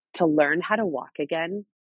to learn how to walk again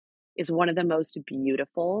is one of the most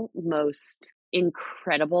beautiful, most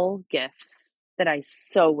incredible gifts that I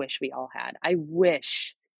so wish we all had. I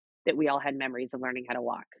wish that we all had memories of learning how to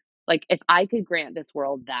walk. Like, if I could grant this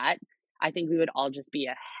world that, I think we would all just be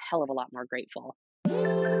a hell of a lot more grateful.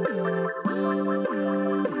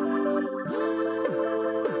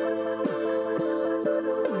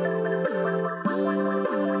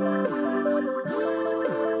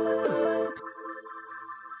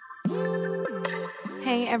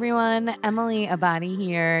 Hey everyone, Emily Abadi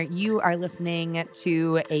here. You are listening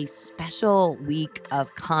to a special week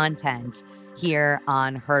of content here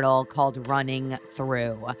on Hurdle called Running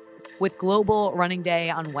Through. With Global Running Day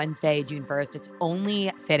on Wednesday, June 1st, it's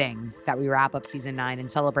only fitting that we wrap up season 9 and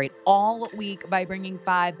celebrate all week by bringing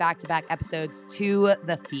 5 back-to-back episodes to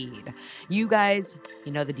the feed. You guys,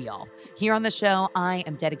 you know the deal. Here on the show, I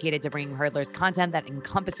am dedicated to bringing hurdlers content that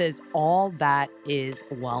encompasses all that is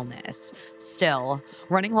wellness. Still,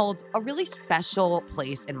 running holds a really special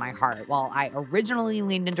place in my heart. While I originally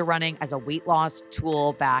leaned into running as a weight loss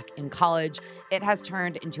tool back in college, it has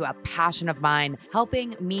turned into a passion of mine,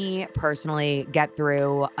 helping me personally get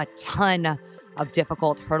through a ton of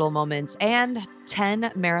difficult hurdle moments and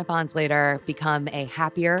 10 marathons later become a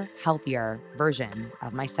happier, healthier version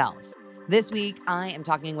of myself. This week, I am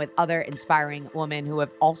talking with other inspiring women who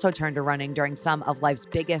have also turned to running during some of life's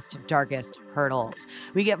biggest, darkest hurdles.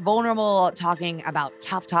 We get vulnerable talking about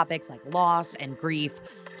tough topics like loss and grief,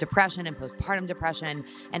 depression and postpartum depression,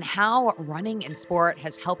 and how running in sport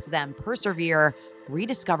has helped them persevere,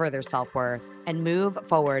 rediscover their self-worth, and move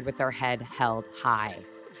forward with their head held high.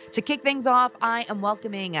 To kick things off, I am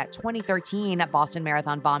welcoming 2013 Boston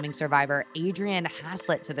Marathon bombing survivor Adrienne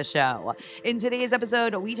Haslet to the show. In today's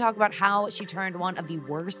episode, we talk about how she turned one of the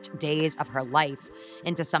worst days of her life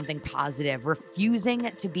into something positive,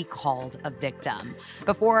 refusing to be called a victim.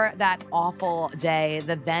 Before that awful day,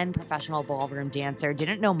 the then professional ballroom dancer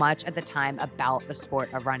didn't know much at the time about the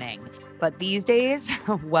sport of running. But these days,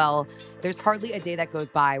 well, there's hardly a day that goes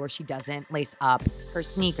by where she doesn't lace up her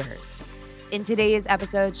sneakers. In today's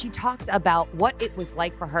episode, she talks about what it was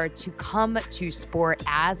like for her to come to sport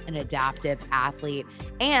as an adaptive athlete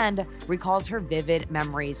and recalls her vivid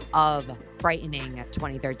memories of frightening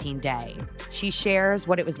 2013 day. She shares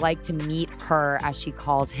what it was like to meet her, as she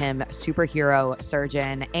calls him, superhero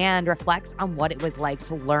surgeon, and reflects on what it was like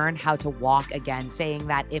to learn how to walk again, saying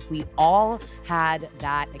that if we all had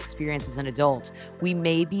that experience as an adult, we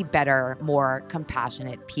may be better, more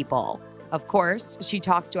compassionate people. Of course, she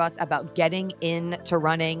talks to us about getting into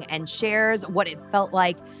running and shares what it felt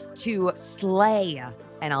like to slay,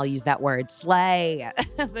 and I'll use that word, slay,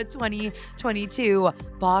 the 2022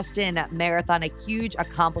 Boston Marathon, a huge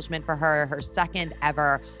accomplishment for her, her second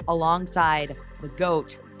ever, alongside the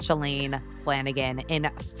GOAT, Shalane Flanagan, in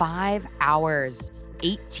 5 hours,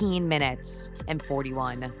 18 minutes, and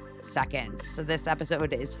 41 seconds. So this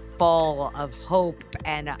episode is full of hope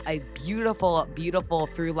and a beautiful, beautiful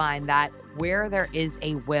through line that where there is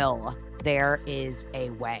a will, there is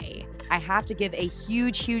a way. I have to give a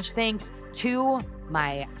huge, huge thanks to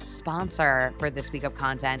my sponsor for this week of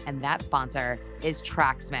content, and that sponsor is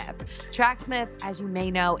Tracksmith. Tracksmith, as you may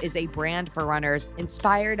know, is a brand for runners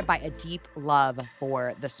inspired by a deep love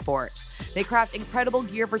for the sport. They craft incredible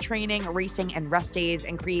gear for training, racing, and rest days,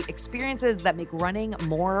 and create experiences that make running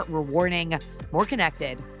more rewarding, more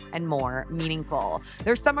connected, and more meaningful.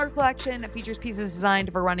 Their summer collection features pieces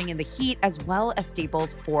designed for running in the heat, as well as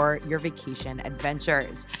staples for your vacation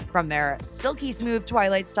adventures. From their silky smooth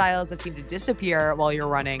twilight styles that seem to disappear while you're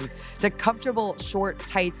running, to comfortable short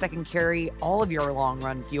tights that can carry all of your long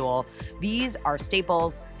run fuel, these are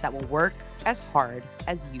staples that will work as hard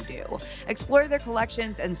as you do. Explore their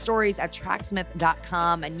collections and stories at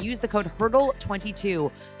tracksmith.com and use the code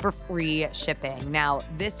HURDLE22 for free shipping. Now,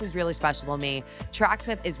 this is really special to me.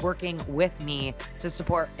 Tracksmith is working with me to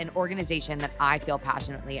support an organization that I feel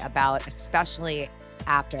passionately about, especially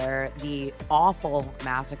after the awful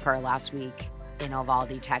massacre last week in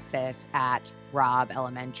Uvalde, Texas at Robb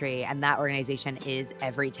Elementary, and that organization is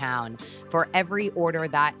Everytown. For every order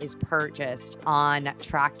that is purchased on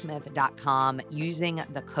tracksmith.com using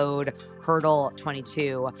the code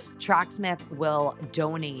HURDLE22, Tracksmith will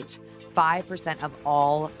donate 5% of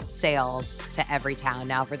all sales to Everytown.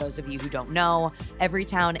 Now, for those of you who don't know,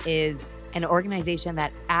 Everytown is an organization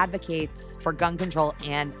that advocates for gun control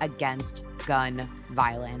and against gun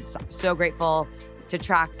violence. So grateful to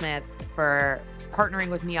Tracksmith for partnering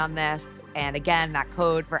with me on this. And again, that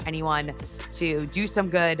code for anyone to do some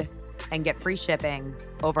good and get free shipping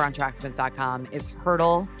over on tracksmith.com is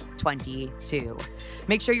HURDLE22.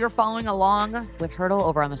 Make sure you're following along with Hurdle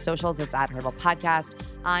over on the socials. It's at Hurdle Podcast.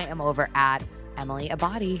 I am over at Emily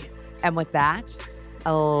Abadi. And with that,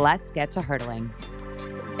 let's get to hurdling.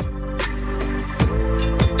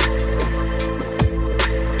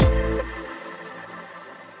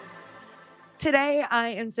 Today, I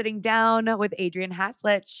am sitting down with Adrienne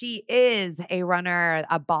Haslett. She is a runner,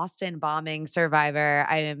 a Boston bombing survivor.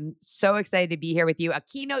 I am so excited to be here with you, a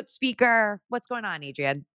keynote speaker. What's going on,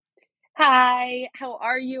 Adrienne? Hi, how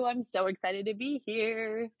are you? I'm so excited to be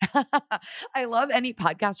here. I love any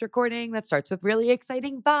podcast recording that starts with really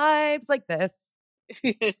exciting vibes like this.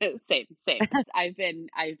 Same. I've been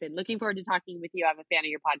looking forward to talking with you. I'm a fan of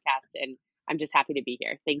your podcast and I'm just happy to be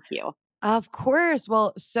here. Thank you. Of course.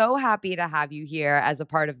 Well, so happy to have you here as a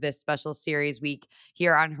part of this special series week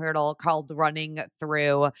here on Hurdle called Running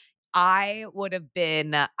Through. I would have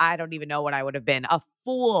been, I don't even know what I would have been, a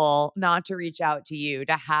fool not to reach out to you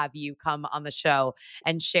to have you come on the show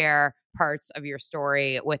and share parts of your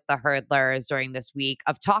story with the hurdlers during this week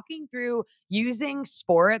of talking through using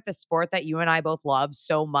sport, the sport that you and I both love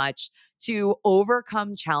so much, to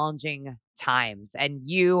overcome challenging times. And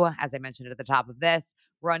you, as I mentioned at the top of this,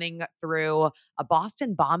 running through a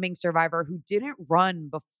Boston bombing survivor who didn't run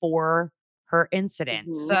before her incident.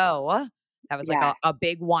 Hmm. So that was like Yeah. a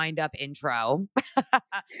big wind up intro.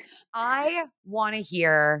 I want to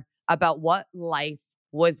hear about what life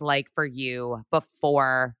was like for you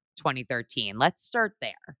before 2013. Let's start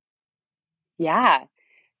there. Yeah.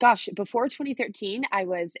 Gosh, before 2013, I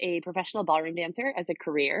was a professional ballroom dancer as a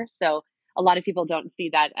career. So a lot of people don't see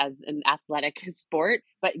that as an athletic sport,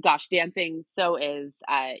 but gosh, dancing so is.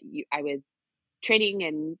 I was training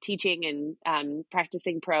and teaching and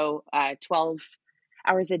practicing pro 12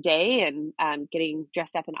 hours a day and getting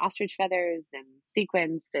dressed up in ostrich feathers and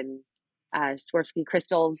sequins and Swarovski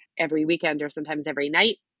crystals every weekend or sometimes every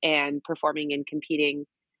night and performing and competing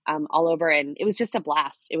all over. And it was just a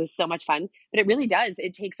blast. It was so much fun, but it really does.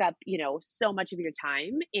 It takes up, so much of your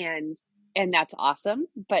time and that's awesome.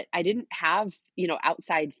 But I didn't have,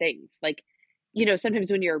 outside things like, sometimes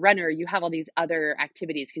when you're a runner, you have all these other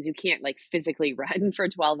activities because you can't like physically run for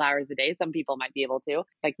 12 hours a day. Some people might be able to,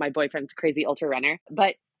 like my boyfriend's a crazy ultra runner,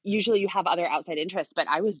 but usually you have other outside interests. But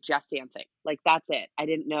I was just dancing. Like that's it. I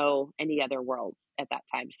didn't know any other worlds at that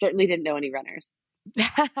time. Certainly didn't know any runners.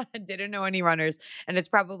 Didn't know any runners. And it's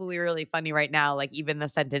probably really funny right now. Like, even the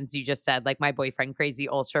sentence you just said, like, my boyfriend, crazy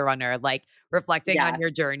ultra runner, like, reflecting on Yeah.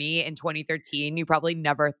 your journey in 2013, you probably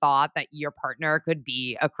never thought that your partner could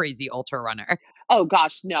be a crazy ultra runner. Oh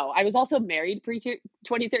gosh, no. I was also married pre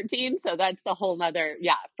 2013, so that's the whole nother,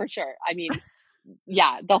 yeah, for sure. I mean,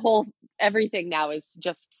 yeah, the whole everything now is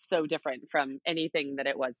just so different from anything that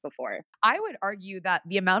it was before. I would argue that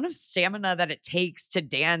the amount of stamina that it takes to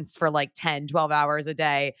dance for like 10, 12 hours a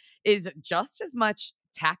day is just as much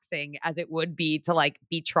taxing as it would be to like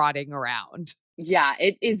be trotting around. Yeah,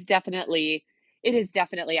 it is definitely.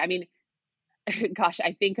 I mean, gosh,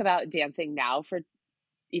 I think about dancing now for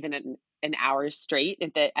even an hour straight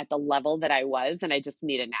at the level that I was, and I just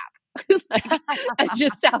need a nap. Like it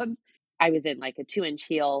just sounds I was in like a 2-inch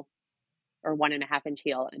heel or 1.5-inch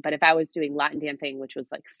heel. But if I was doing Latin dancing, which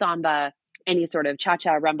was like samba, any sort of cha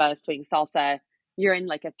cha, rumba, swing, salsa, you're in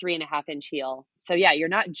like a 3.5-inch heel. So yeah, you're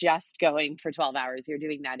not just going for 12 hours. You're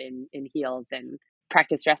doing that in heels and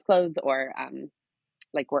practice dress clothes or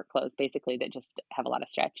like work clothes, basically that just have a lot of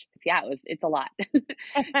stretch. So yeah, it's a lot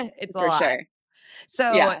It's a for lot. sure.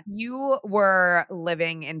 So Yeah. you were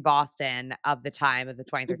living in Boston of the time of the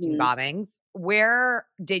 2013 Hmm. bombings. Where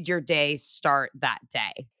did your day start that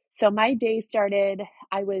day? So my day started.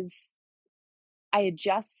 I had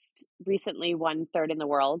just recently won third in the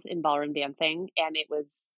world in ballroom dancing, and it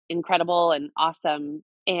was incredible and awesome.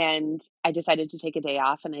 And I decided to take a day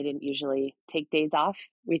off, and I didn't usually take days off.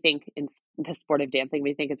 We think in the sport of dancing,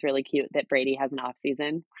 we think it's really cute that Brady has an off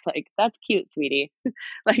season. Like, that's cute, sweetie.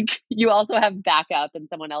 Like, you also have backup and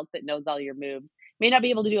someone else that knows all your moves. May not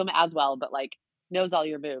be able to do them as well, but like knows all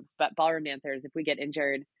your moves. But ballroom dancers, if we get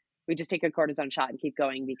injured, we just take a cortisone shot and keep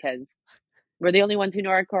going because we're the only ones who know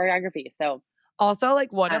our choreography. So, Also,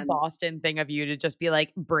 like, what a um, Boston thing of you to just be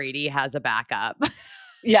like, Brady has a backup.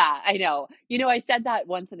 yeah, I know. I said that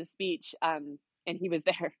once in a speech, and he was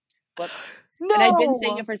there. Whoops. And I'd been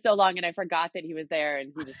saying No. it for so long, and I forgot that he was there,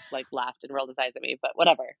 and he just like laughed and rolled his eyes at me. But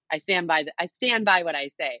whatever. I stand by what I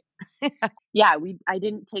say. Yeah, I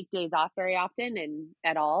didn't take days off very often and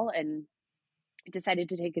at all, and decided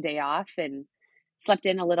to take a day off and slept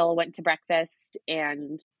in a little, went to breakfast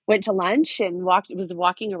and went to lunch and was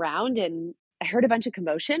walking around and I heard a bunch of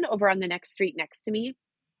commotion over on the next street next to me.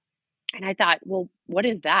 And I thought, well, what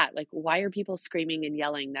is that? Like, why are people screaming and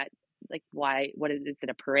yelling that? Like, why? What is it,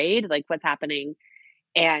 a parade? Like, what's happening?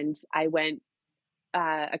 And I went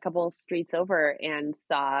a couple streets over and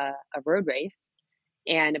saw a road race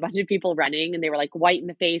and a bunch of people running, and they were like white in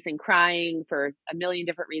the face and crying for a million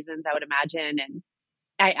different reasons, I would imagine. And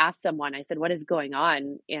I asked someone, I said, "What is going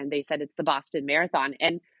on?" And they said, "It's the Boston Marathon."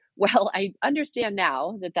 And well, I understand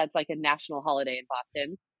now that that's like a national holiday in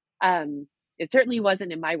Boston. It certainly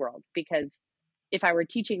wasn't in my world because if I were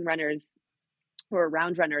teaching runners or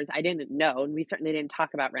around runners, I didn't know, and we certainly didn't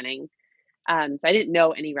talk about running. So I didn't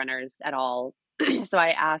know any runners at all. So I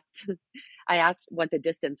asked what the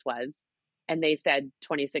distance was, and they said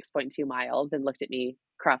 26.2 miles and looked at me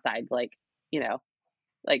cross-eyed, like, you know,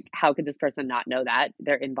 like, how could this person not know that?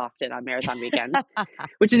 They're in Boston on marathon weekend,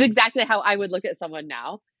 which is exactly how I would look at someone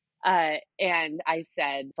now. And I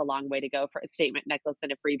said, it's a long way to go for a statement necklace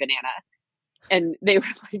and a free banana. And they were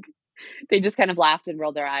like, they just kind of laughed and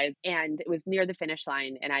rolled their eyes. And it was near the finish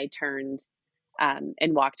line, and I turned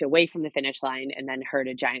and walked away from the finish line and then heard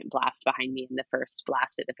a giant blast behind me. And the first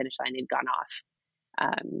blast at the finish line had gone off.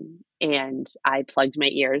 And I plugged my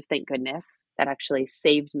ears, thank goodness. That actually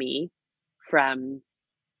saved me from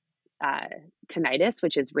uh, tinnitus,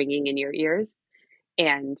 which is ringing in your ears.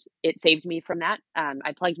 And it saved me from that.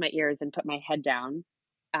 I plugged my ears and put my head down,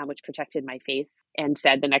 which protected my face, and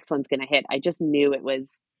said, the next one's going to hit. I just knew it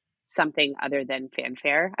was something other than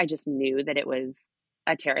fanfare. I just knew that it was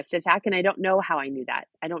a terrorist attack. And I don't know how I knew that.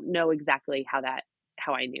 I don't know exactly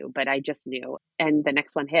how I knew, but I just knew. And the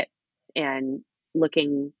next one hit. And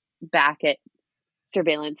looking back at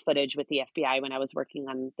surveillance footage with the FBI when I was working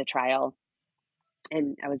on the trial,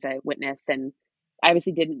 and I was a witness, and I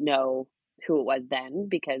obviously didn't know who it was then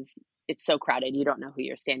because it's so crowded. You don't know who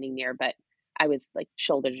you're standing near, but I was like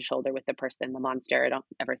shoulder to shoulder with the person, the monster. I don't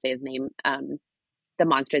ever say his name. The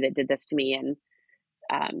monster that did this to me. And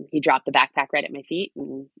he dropped the backpack right at my feet,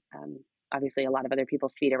 and obviously a lot of other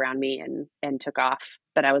people's feet around me, and took off.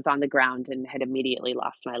 But I was on the ground and had immediately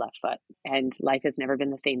lost my left foot. And life has never been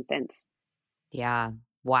the same since. Yeah.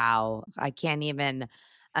 Wow. I can't even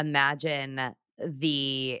imagine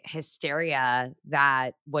the hysteria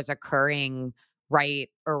that was occurring right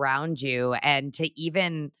around you. And to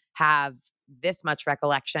even have this much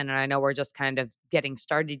recollection, and I know we're just kind of getting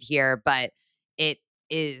started here, but it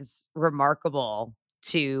is remarkable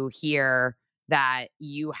to hear that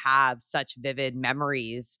you have such vivid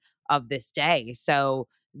memories of this day. So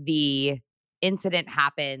the incident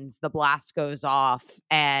happens, the blast goes off,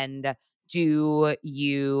 and do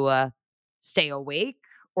you stay awake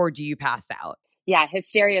or do you pass out? Yeah,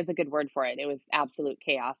 hysteria is a good word for it. It was absolute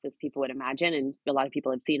chaos, as people would imagine, and a lot of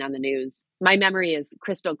people have seen on the news. My memory is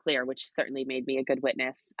crystal clear, which certainly made me a good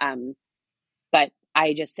witness. But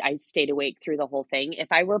I stayed awake through the whole thing. If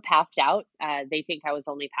I were passed out, they think I was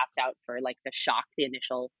only passed out for like the shock, the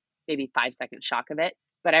initial maybe 5 second shock of it.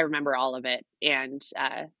 But I remember all of it, and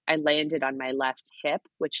I landed on my left hip,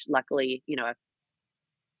 which luckily,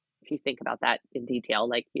 if you think about that in detail,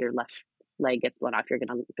 like your left leg gets blown off, you're going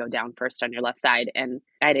to go down first on your left side. And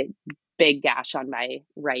I had a big gash on my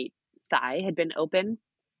right thigh, had been open.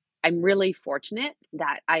 I'm really fortunate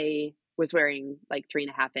that I was wearing like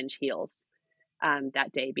 3.5 inch heels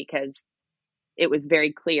that day, because it was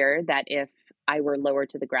very clear that if I were lower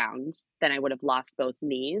to the ground, then I would have lost both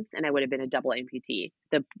knees and I would have been a double amputee.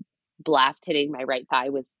 The blast hitting my right thigh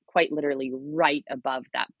was quite literally right above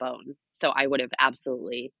that bone. So I would have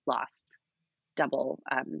absolutely lost double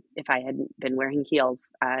if I hadn't been wearing heels.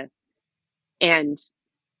 And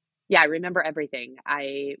yeah, I remember everything.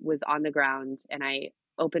 I was on the ground and I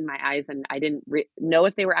opened my eyes, and I didn't know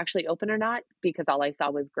if they were actually open or not because all I saw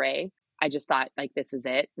was gray. I just thought, like, this is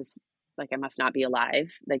it. This, like, I must not be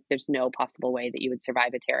alive. Like, there's no possible way that you would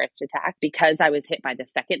survive a terrorist attack. Because I was hit by the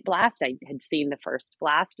second blast, I had seen the first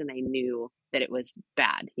blast and I knew that it was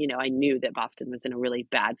bad. I knew that Boston was in a really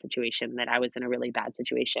bad situation, that I was in a really bad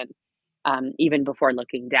situation, even before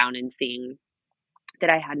looking down and seeing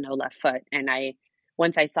that I had no left foot. And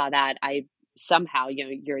once I saw that, I somehow,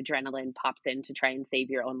 your adrenaline pops in to try and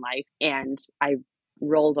save your own life. And I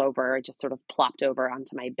rolled over, just sort of plopped over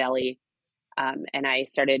onto my belly. And I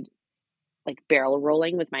started like barrel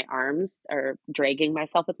rolling with my arms, or dragging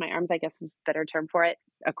myself with my arms, I guess is a better term for it,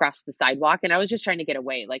 across the sidewalk. And I was just trying to get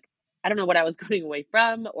away. Like, I don't know what I was going away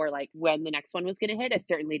from, or like when the next one was going to hit. I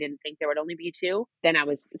certainly didn't think there would only be two. Then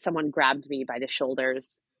someone grabbed me by the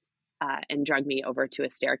shoulders and drug me over to a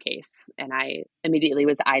staircase. And I immediately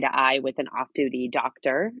was eye to eye with an off-duty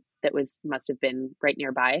doctor that must have been right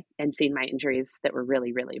nearby, and seen my injuries that were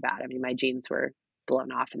really, really bad. I mean, my jeans were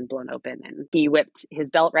blown off and blown open, and he whipped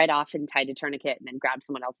his belt right off and tied a tourniquet, and then grabbed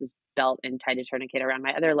someone else's belt and tied a tourniquet around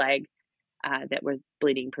my other leg. that was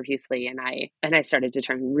bleeding profusely, and I started to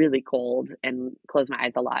turn really cold and close my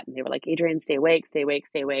eyes a lot. And they were like, "Adrienne, stay awake, stay awake,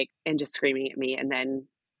 stay awake," and just screaming at me. And then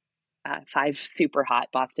five super hot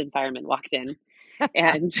Boston firemen walked in,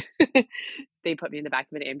 and they put me in the back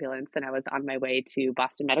of an ambulance, and I was on my way to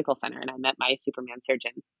Boston Medical Center, and I met my Superman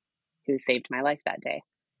surgeon who saved my life that day.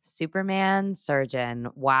 Superman surgeon.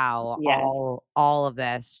 Wow. Yes. All of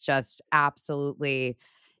this just absolutely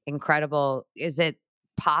incredible. Is it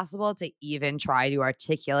possible to even try to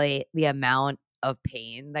articulate the amount of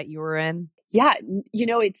pain that you were in? Yeah,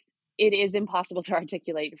 it is impossible to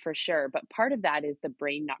articulate for sure, but part of that is the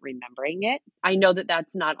brain not remembering it. I know that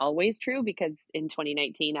that's not always true because in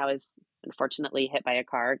 2019 I was unfortunately hit by a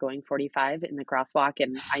car going 45 in the crosswalk,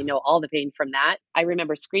 and I know all the pain from that. I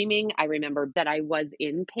remember screaming, I remember that I was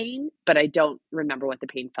in pain, but I don't remember what the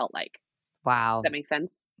pain felt like. Does Wow. that make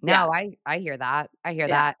sense? Yeah. No, I hear that. I hear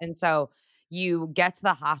Yeah. that. And so you get to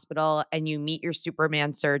the hospital and you meet your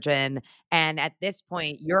Superman surgeon. And at this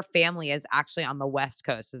point, your family is actually on the West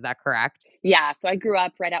Coast. Is that correct? Yeah, so I grew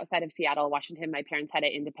up right outside of Seattle, Washington. My parents had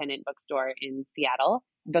an independent bookstore in Seattle,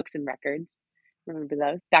 Books and Records. Remember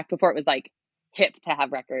those? Back before it was like hip to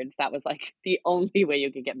have records. That was like the only way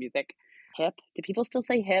you could get music. Hip? Do people still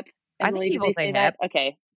say hip? I think Emily, do people they say say that? hip.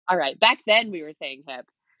 Okay. All right. Back then we were saying hip.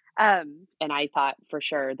 And I thought for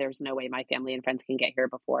sure there's no way my family and friends can get here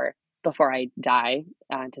before I die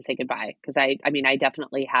to say goodbye. Because I mean, I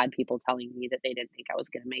definitely had people telling me that they didn't think I was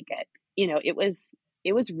going to make it.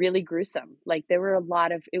 It was really gruesome. Like there were a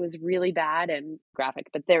lot of it was really bad and graphic,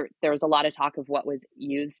 but there was a lot of talk of what was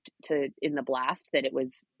used to in the blast, that it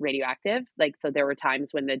was radioactive. Like so there were times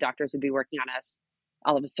when the doctors would be working on us,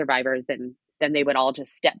 all of us survivors, and then they would all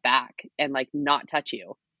just step back and like not touch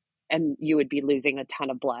you, and you would be losing a ton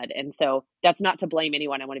of blood. And so that's not to blame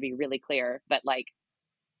anyone. I want to be really clear, but like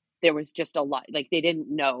there was just a lot, like they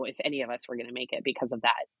didn't know if any of us were going to make it because of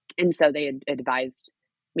that. And so they had advised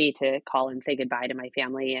me to call and say goodbye to my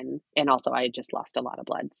family, and also I had just lost a lot of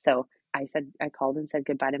blood. So I called and said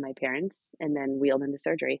goodbye to my parents and then wheeled into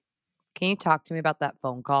surgery. Can you talk to me about that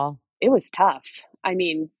phone call? It was tough. I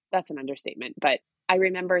mean, that's an understatement, but I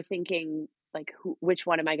remember thinking like which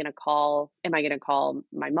one am I going to call? Am I going to call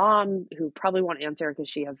my mom, who probably won't answer because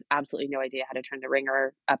she has absolutely no idea how to turn the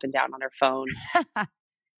ringer up and down on her phone,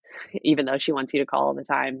 even though she wants you to call all the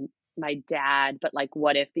time. My dad, but like,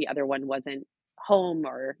 what if the other one wasn't home,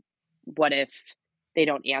 or what if they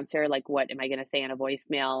don't answer? Like, what am I going to say in a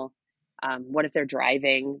voicemail? What if they're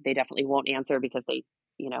driving? They definitely won't answer because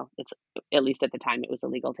it's at least at the time it was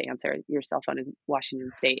illegal to answer your cell phone in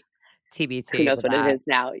Washington State. Who TBT knows with what it that. is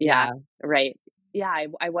now? Yeah, Yeah. right. Yeah,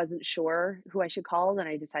 I wasn't sure who I should call, and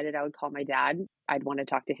I decided I would call my dad. I'd want to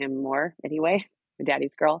talk to him more anyway. My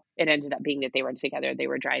daddy's girl. It ended up being that they were together. They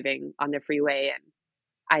were driving on the freeway, and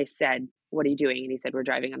I said, "What are you doing?" And he said, "We're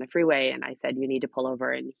driving on the freeway." And I said, "You need to pull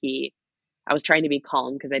over." And I was trying to be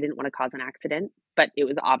calm because I didn't want to cause an accident, but it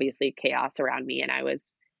was obviously chaos around me and I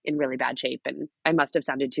was in really bad shape. And I must have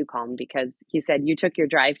sounded too calm because he said, "You took your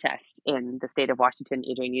drive test in the state of Washington,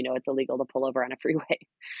 Adrienne. You know it's illegal to pull over on a freeway."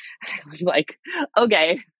 I was like,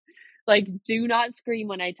 "Okay, like, do not scream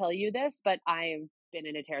when I tell you this, but I've been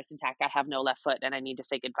in a terrorist attack. I have no left foot and I need to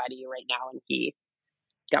say goodbye to you right now." And he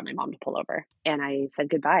got my mom to pull over. And I said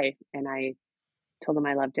goodbye and I told him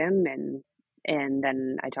I loved him, and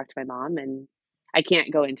then I talked to my mom, and I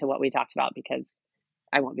can't go into what we talked about because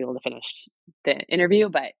I won't be able to finish the interview,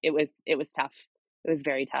 but it was tough. It was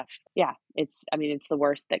very tough. Yeah, I mean, it's the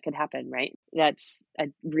worst that could happen, right? That's a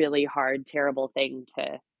really hard, terrible thing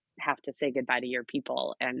to have to say goodbye to your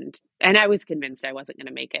people, and I was convinced I wasn't going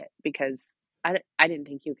to make it because I didn't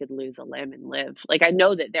think you could lose a limb and live. Like I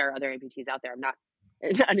know that there are other amputees out there. I'm not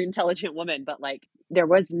an intelligent woman, but like there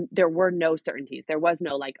were no certainties. There was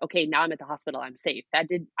no like, okay, now I'm at the hospital, I'm safe. I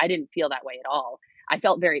didn't feel that way at all. I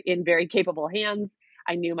felt very capable hands.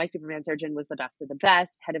 I knew my Superman surgeon was the best of the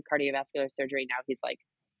best, head of cardiovascular surgery. Now he's like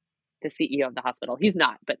the CEO of the hospital. He's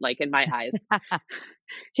not, but like in my eyes,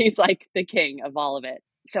 he's like the king of all of it.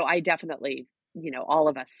 So I definitely, all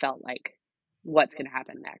of us felt like, what's going to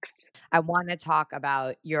happen next? I want to talk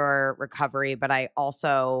about your recovery, but I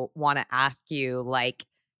also want to ask you, like,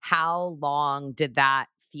 how long did that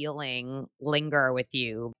feeling linger with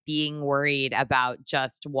you? Being worried about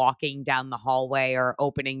just walking down the hallway or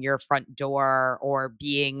opening your front door or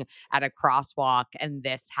being at a crosswalk and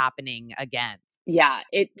this happening again. Yeah,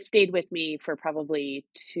 it stayed with me for probably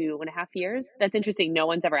 2.5 years. That's interesting. No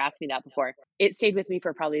one's ever asked me that before. It stayed with me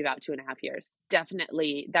for probably about 2.5 years.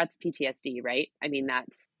 Definitely, that's PTSD, right? I mean,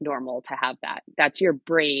 that's normal to have that. That's your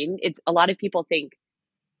brain. It's a lot of people think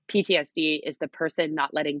PTSD is the person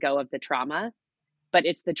not letting go of the trauma. but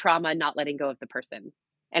it's the trauma not letting go of the person.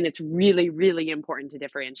 And it's really, really important to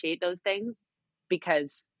differentiate those things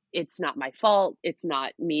because it's not my fault. It's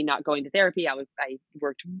not me not going to therapy. I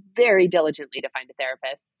worked very diligently to find a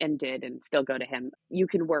therapist and did and still go to him. You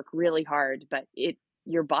can work really hard, but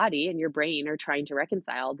your body and your brain are trying to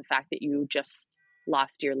reconcile the fact that you just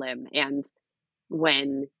lost your limb. And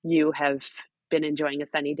when you have been enjoying a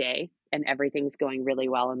sunny day and everything's going really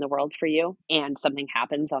well in the world for you and something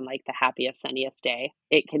happens on like the happiest sunniest day,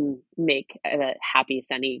 it can make happy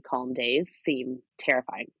sunny calm days seem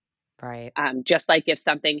terrifying. Right. Just like if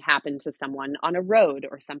something happened to someone on a road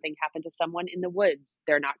or something happened to someone in the woods,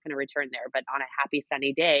 they're not going to return there, but on a happy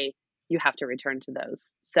sunny day you have to return to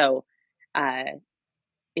those. So uh,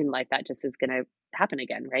 in life that just is going to happen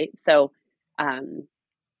again, right? So um,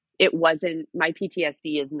 it wasn't, my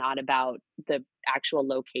PTSD is not about the actual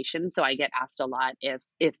location. So I get asked a lot if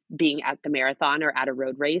being at the marathon or at a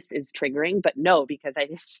road race is triggering, but no, because I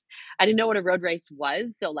didn't know what a road race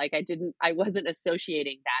was. So like I wasn't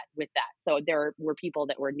associating that with that. So there were people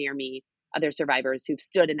that were near me, other survivors who've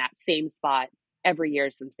stood in that same spot every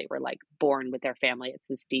year since they were like born with their family. It's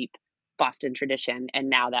this deep Boston tradition. And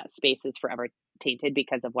now that space is forever tainted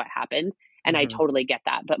because of what happened. And I Mhm. totally get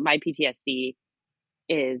that. But my PTSD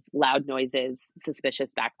is loud noises,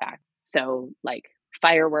 suspicious backpack. So like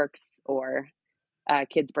fireworks or a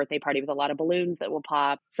kid's birthday party with a lot of balloons that will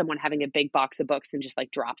pop, someone having a big box of books and just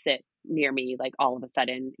like drops it near me, like all of a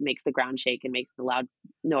sudden makes the ground shake and makes the loud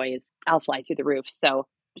noise. I'll fly through the roof. So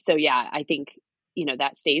yeah, I think,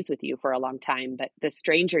 that stays with you for a long time, but the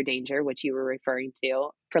stranger danger, which you were referring to,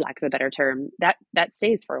 for lack of a better term, that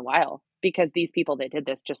stays for a while because these people that did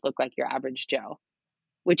this just look like your average Joe,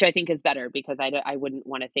 which I think is better because I wouldn't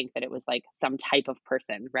want to think that it was like some type of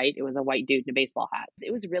person, right? It was a white dude in a baseball hat.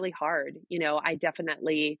 It was really hard. I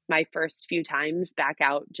definitely, my first few times back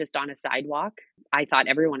out just on a sidewalk, I thought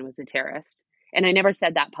everyone was a terrorist. And I never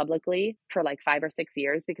said that publicly for like 5 or 6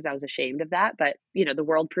 years because I was ashamed of that. But, the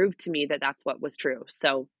world proved to me that that's what was true.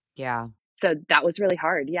 Yeah. So that was really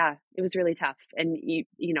hard. Yeah, it was really tough. And,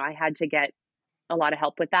 I had to get a lot of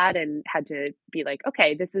help with that and had to be like,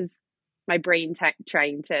 okay, this is my brain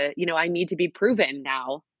trying to, I need to be proven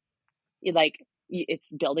now. Like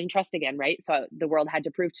it's building trust again, right? So the world had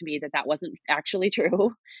to prove to me that that wasn't actually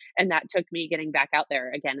true. And that took me getting back out there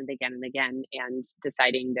again and again and again and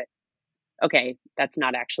deciding that, okay, that's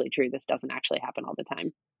not actually true. This doesn't actually happen all the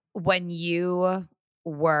time. When you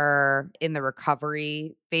were in the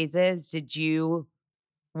recovery phases, did you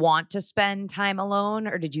want to spend time alone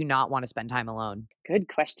or did you not want to spend time alone?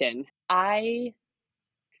 Good question. I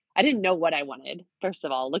didn't know what I wanted. First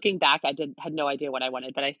of all, looking back, had no idea what I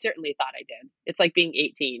wanted, but I certainly thought I did. It's like being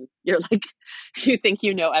 18. You're like you think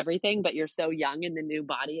you know everything, but you're so young in the new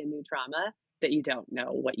body and new trauma that you don't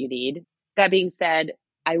know what you need. That being said,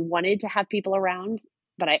 I wanted to have people around,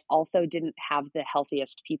 but I also didn't have the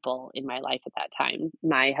healthiest people in my life at that time.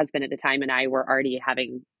 My husband at the time and I were already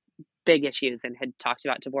having big issues and had talked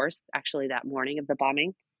about divorce actually that morning of the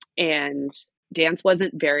bombing. And dance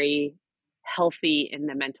wasn't very healthy in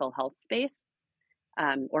the mental health space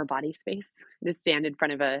or body space to stand in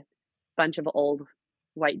front of a bunch of old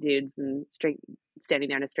white dudes and standing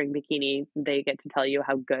there in a string bikini. They get to tell you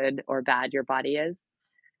how good or bad your body is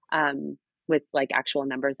um, with like actual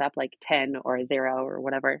numbers up, like 10 or a 0 or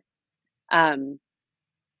whatever. Um,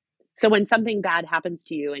 so when something bad happens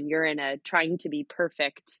to you and you're in a trying to be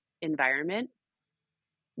perfect environment,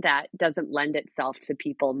 that doesn't lend itself to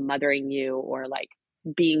people mothering you or like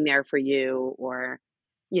being there for you or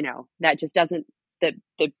that just doesn't the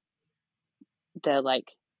the the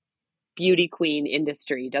like beauty queen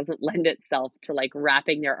industry doesn't lend itself to like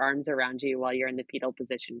wrapping their arms around you while you're in the fetal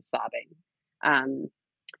position sobbing. um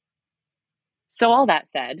so all that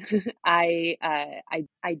said, I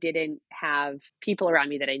didn't have people around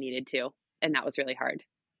me that I needed to, and that was really hard.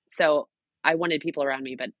 So I wanted people around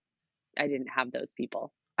me, but I didn't have those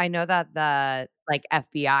people. I know that the, like,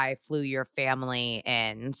 FBI flew your family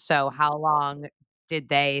in, so how long did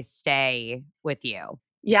they stay with you?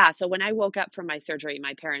 Yeah, so when I woke up from my surgery,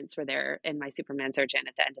 my parents were there and my Superman surgeon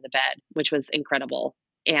at the end of the bed, which was incredible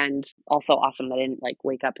and also awesome that I didn't like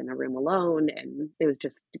wake up in a room alone, and it was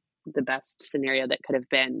just the best scenario that could have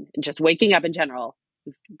been. Just waking up in general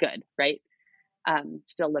is good, right?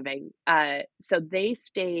 Still living. So they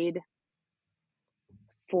stayed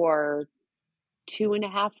for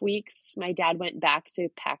 2.5 weeks. My dad went back to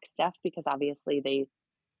pack stuff because obviously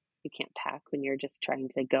you can't pack when you're just trying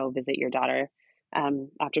to go visit your daughter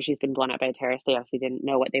after she's been blown up by a terrorist. They obviously didn't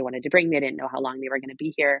know what they wanted to bring. They didn't know how long they were going to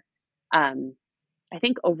be here. Um, I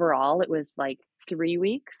think overall it was like 3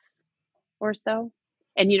 weeks or so.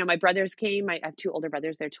 And, my brothers came. I have 2 older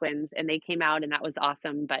brothers, they're twins, and they came out, and that was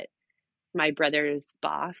awesome, but my brother's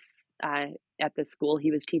boss, uh, at the school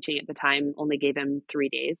he was teaching at the time only gave him 3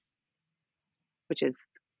 days, which is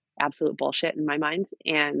absolute bullshit in my mind,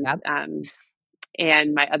 Yep.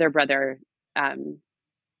 and my other brother, um,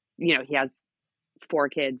 he has 4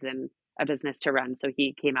 kids and a business to run, so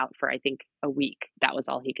he came out for, I think, a week. That was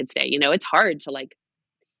all he could stay. It's hard to, like,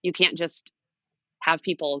 you can't just have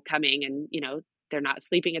people coming and, they're not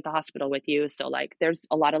sleeping at the hospital with you. So, like, there's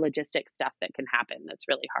a lot of logistic stuff that can happen that's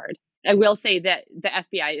really hard. I will say that the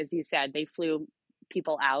FBI, as you said, they flew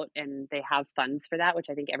people out and they have funds for that, which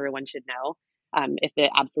I think everyone should know. If the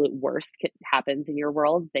absolute worst happens in your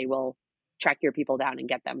world, they will track your people down and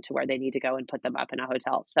get them to where they need to go and put them up in a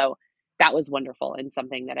hotel. So that was wonderful and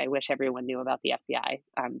something that I wish everyone knew about the FBI.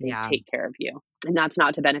 They Yeah. take care of you, and that's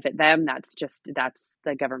not to benefit them. That's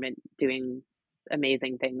the government doing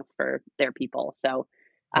amazing things for their people. So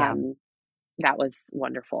Yeah. um, that was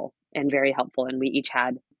wonderful and very helpful. And we each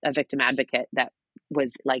had a victim advocate that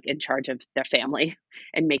was like in charge of their family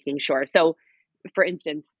and making sure. So, for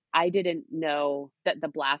instance, I didn't know that the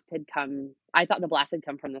blast had come. I thought the blast had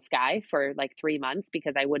come from the sky for like 3 months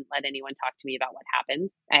because I wouldn't let anyone talk to me about what happened.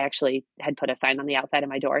 I actually had put a sign on the outside of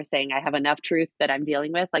my door saying, I have enough truth that I'm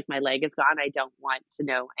dealing with. Like, my leg is gone. I don't want to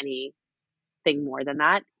know anything more than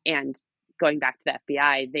that. And going back to the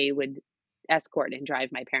FBI, they would escort and drive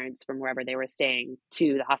my parents from wherever they were staying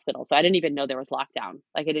to the hospital. So I didn't even know there was lockdown.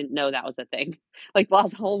 Like, I didn't know that was a thing. Like, while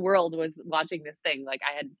the whole world was watching this thing, like,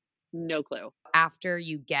 I had no clue. After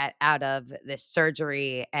you get out of this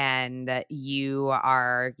surgery and you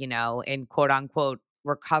are, in quote unquote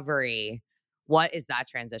recovery, what is that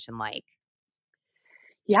transition like?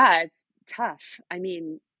 Yeah, it's tough. I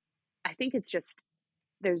mean, I think it's just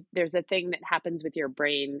there's a thing that happens with your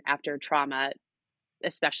brain after trauma,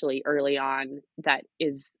 especially early on, that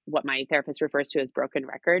is what my therapist refers to as broken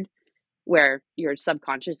record, where your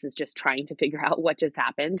subconscious is just trying to figure out what just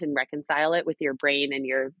happened and reconcile it with your brain and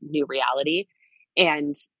your new reality.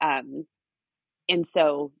 And and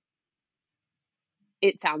so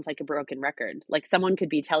it sounds like a broken record. Like, someone could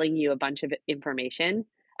be telling you a bunch of information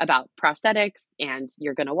about prosthetics, and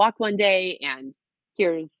you're going to walk one day, and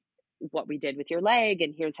here's what we did with your leg,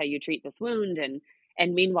 and here's how you treat this wound, and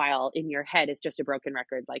meanwhile in your head it's just a broken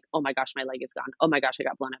record, like, oh my gosh, my leg is gone, oh my gosh, I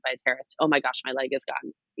got blown up by a terrorist, oh my gosh, my leg is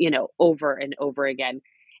gone, over and over again.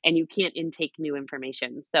 And you can't intake new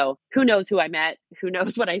information. So who knows who I met, who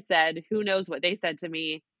knows what I said, who knows what they said to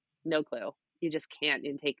me? No clue. You just can't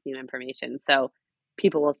intake new information. So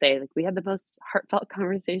people will say, like, we had the most heartfelt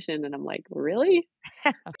conversation, and I'm like, really?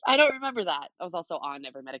 I don't remember that. I was also on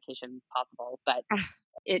every medication possible, but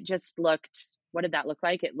it just looked, what did that look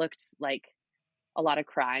like? It looked like a lot of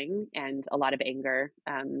crying and a lot of anger.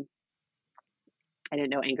 I didn't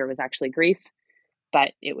know anger was actually grief,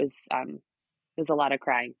 but it was a lot of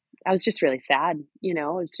crying. I was just really sad. It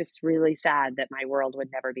was just really sad that my world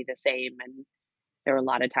would never be the same. And there were a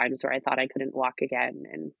lot of times where I thought I couldn't walk again,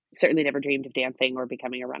 and certainly never dreamed of dancing or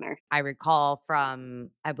becoming a runner. I recall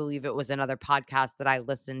from, I believe it was another podcast that I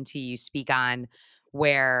listened to you speak on,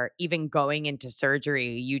 where even going into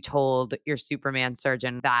surgery, you told your Superman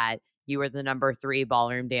surgeon that you were the number 3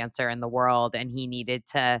 ballroom dancer in the world and he needed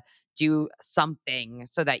to do something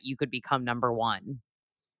so that you could become number 1.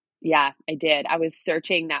 Yeah, I did. I was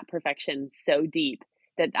searching that perfection so deep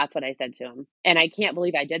that that's what I said to him. And I can't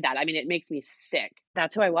believe I did that. I mean, it makes me sick.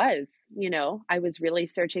 That's who I was. I was really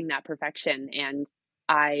searching that perfection, and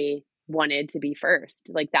I wanted to be first.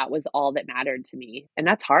 Like, that was all that mattered to me. And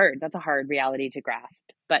that's hard. That's a hard reality to grasp.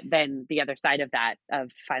 But then the other side of that,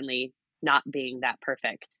 of finally not being that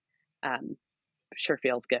perfect, um, sure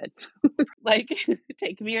feels good. Like,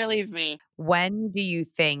 take me or leave me. When do you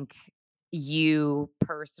think you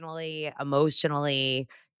personally, emotionally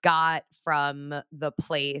got from the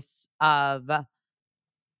place of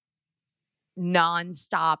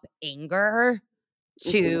nonstop anger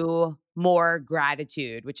Mhm. to more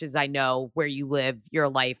gratitude, which is, I know, where you live your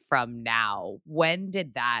life from now? When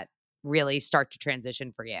did that really start to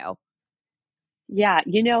transition for you? Yeah,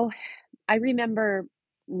 I remember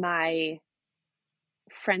my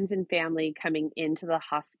friends and family coming into the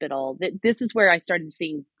hospital. This is where I started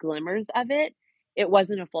seeing glimmers of it. It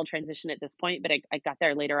wasn't a full transition at this point, but I got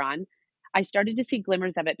there later on. I started to see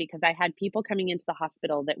glimmers of it because I had people coming into the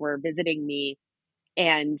hospital that were visiting me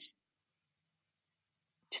and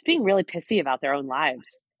just being really pissy about their own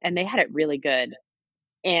lives. And they had it really good.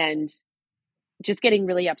 And just getting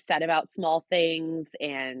really upset about small things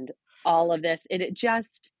and all of this. And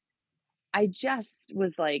I just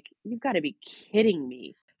was like, you've got to be kidding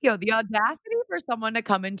me. The audacity for someone to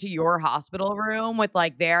come into your hospital room with,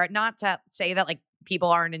 like, their not to say that, like, people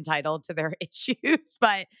aren't entitled to their issues,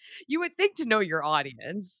 but you would think to know your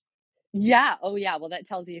audience. Yeah, oh, yeah, well, that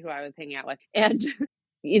tells you who I was hanging out with, and,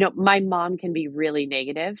 my mom can be really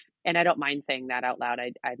negative, and I don't mind saying that out loud.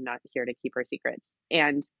 I'm not here to keep her secrets,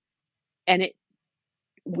 and it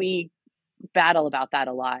we battle about that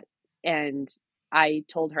a lot, and I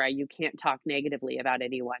told her, "You can't talk negatively about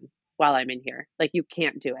anyone while I'm in here. Like, you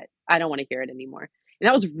can't do it. I don't wanna hear it anymore." And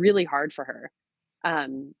that was really hard for her,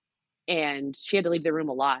 um, and she had to leave the room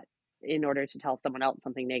a lot in order to tell someone else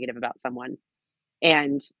something negative about someone,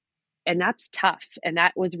 and that's tough, and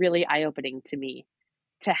that was really eye-opening to me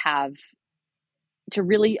to have to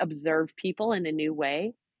really observe people in a new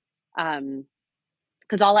way, um,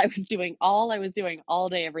 because all I was doing all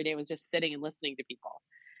day, every day was just sitting and listening to people.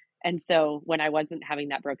 And so when I wasn't having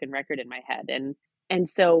that broken record in my head and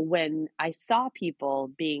so when I saw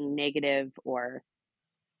people being negative or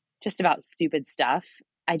just about stupid stuff,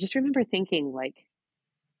 I just remember thinking like,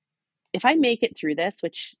 if I make it through this,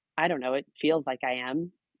 which I don't know, it feels like I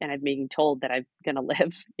am, and I'm being told that I'm gonna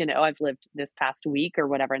live, I've lived this past week or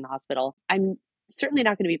whatever in the hospital. I'm certainly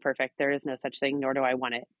not gonna be perfect. There is no such thing, nor do I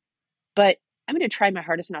want it. But I'm gonna try my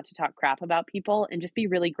hardest not to talk crap about people and just be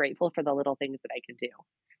really grateful for the little things that I can do.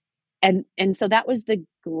 And so that was the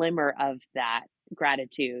glimmer of that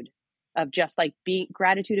gratitude of just like being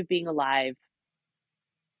gratitude of being alive.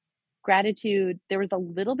 Gratitude, there was a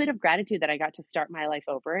little bit of gratitude that I got to start my life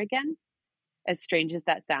over again, as strange as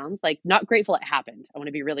that sounds. Like, not grateful it happened. I want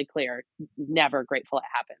to be really clear. Never grateful it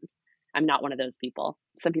happened. I'm not one of those people.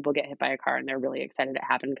 Some people get hit by a car and they're really excited it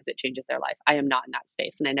happened because it changes their life. I am not in that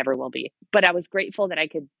space and I never will be. But I was grateful that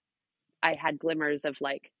I had glimmers of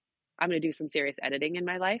like, I'm going to do some serious editing in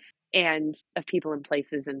my life and of people and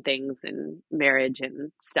places and things and marriage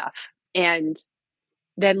and stuff. And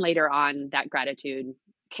then later on, that gratitude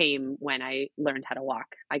came when I learned how to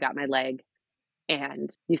walk. I got my leg, and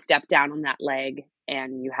you step down on that leg,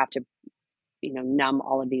 and you have to, numb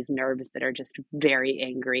all of these nerves that are just very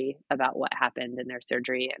angry about what happened in their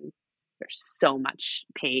surgery. And there's so much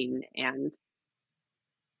pain. And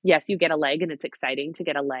yes, you get a leg, and it's exciting to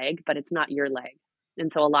get a leg, but it's not your leg. And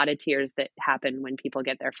so a lot of tears that happen when people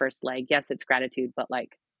get their first leg, yes, it's gratitude, but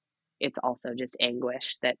like it's also just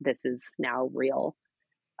anguish that this is now real.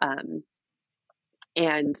 Um,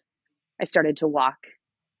 and I started to walk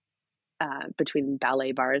between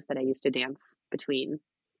ballet bars that I used to dance between.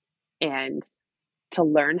 And to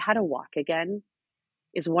learn how to walk again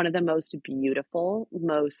is one of the most beautiful,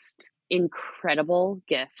 most incredible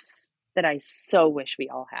gifts that I so wish we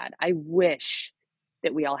all had. I wish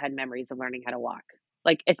that we all had memories of learning how to walk.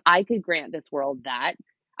 Like, if I could grant this world that,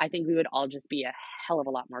 I think we would all just be a hell of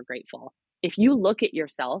a lot more grateful. If you look at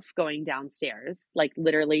yourself going downstairs, like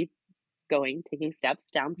literally taking steps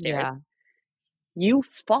downstairs, Yeah. you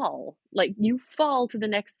fall to the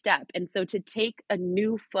next step. And so to take a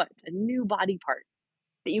new foot, a new body part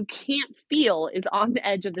that you can't feel is on the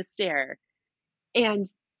edge of the stair and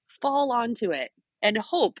fall onto it and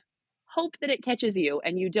hope that it catches you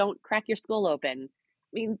and you don't crack your skull open.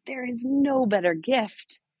 I mean, there is no better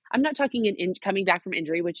gift. I'm not talking coming back from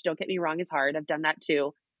injury, which don't get me wrong is hard. I've done that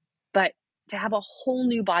too. But to have a whole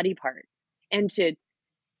new body part and to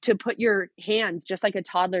put your hands just like a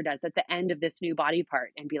toddler does at the end of this new body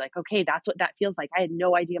part and be like, okay, that's what that feels like. I had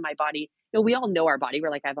no idea my body. We all know our body. We're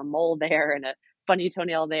like, I have a mole there and a funny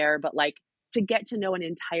toenail there. But like to get to know an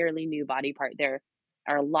entirely new body part, there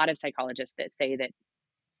are a lot of psychologists that say that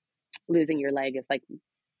losing your leg is like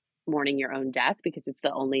mourning your own death because it's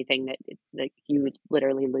the only thing that it's like you would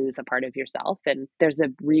literally lose a part of yourself. And there's a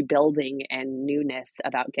rebuilding and newness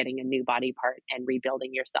about getting a new body part and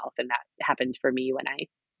rebuilding yourself. And that happened for me when I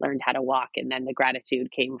learned how to walk. And then the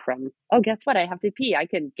gratitude came from, oh, guess what? I have to pee. I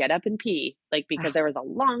can get up and pee. Like, because there was a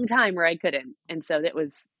long time where I couldn't. And so it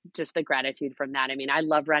was just the gratitude from that. I mean, I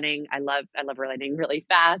love running. I love running really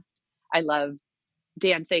fast. I love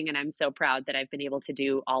dancing. And I'm so proud that I've been able to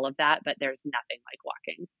do all of that. But there's nothing like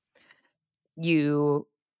walking. You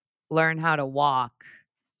learn how to walk.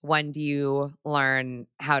 When do you learn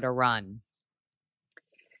how to run?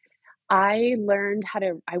 I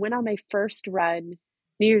went on my first run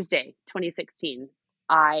New Year's Day, 2016.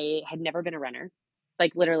 I had never been a runner.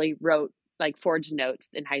 Like, literally wrote, like, forged notes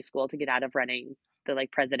in high school to get out of running the,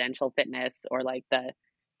 like, presidential fitness or, like, the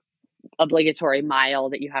obligatory mile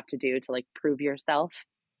that you have to do to, like, prove yourself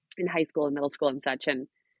in high school and middle school and such, and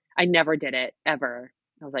I never did it ever.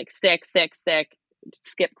 I was like, "Sick, sick, sick,"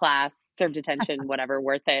 skip class, serve detention, whatever,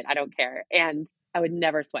 worth it, I don't care, and I would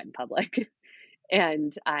never sweat in public.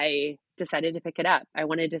 And I decided to pick it up. I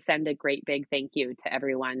wanted to send a great big thank you to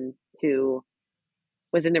everyone who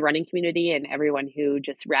was in the running community and everyone who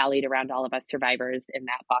just rallied around all of us survivors in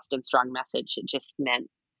that Boston Strong message. It just meant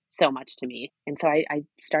so much to me. And so I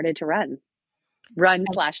started to run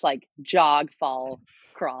slash like jog, fall,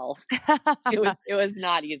 crawl. It was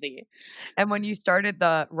not easy. And when you started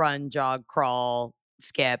the run, jog, crawl,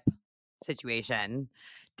 skip situation,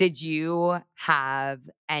 did you have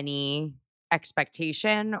any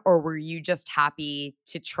expectation or were you just happy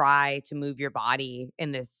to try to move your body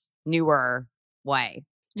in this newer way?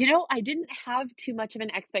 I didn't have too much of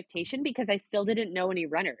an expectation because I still didn't know any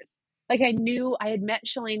runners. Like I knew I had met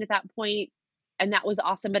Shalane at that point and that was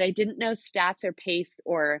awesome, but I didn't know stats or pace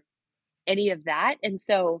or any of that. And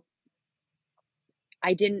so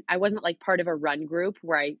I wasn't like part of a run group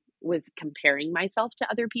where I was comparing myself to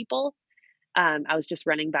other people. I was just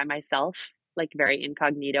running by myself, like very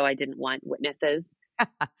incognito. I didn't want witnesses.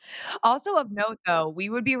 Also of note, though, we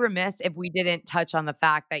would be remiss if we didn't touch on the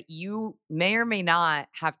fact that you may or may not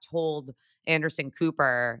have told Anderson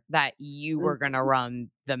Cooper that you were going to Mhm.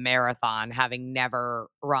 run the marathon, having never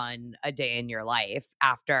run a day in your life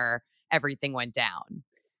after everything went down.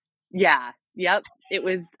 Yeah. Yep. It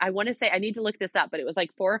was, I want to say, I need to look this up, but it was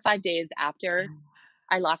like 4 or 5 days after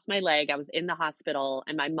I lost my leg. I was in the hospital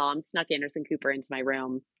and my mom snuck Anderson Cooper into my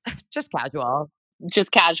room, Just casual.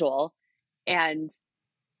 just casual. And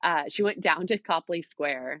she went down to Copley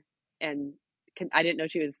Square and I didn't know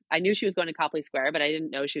I knew she was going to Copley Square, but I didn't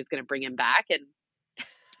know she was going to bring him back. And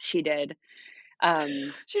she did.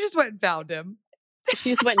 Um, She just went and found him.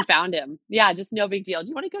 she just went and found him. Yeah, just no big deal. Do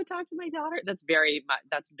you want to go talk to my daughter? That's very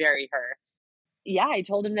her. Yeah, I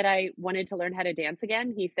told him that I wanted to learn how to dance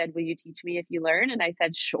again. He said, "Will you teach me if you learn?" And I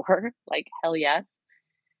said, "Sure." Like, hell yes.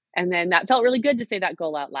 And then that felt really good to say that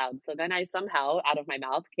goal out loud. So then I somehow, out of my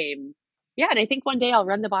mouth came, yeah, and I think one day I'll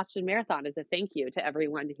run the Boston Marathon as a thank you to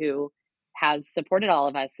everyone who has supported all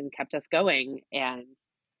of us and kept us going. And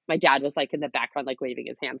my dad was like in the background, like waving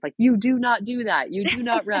his hands, like, "You do not do that. You do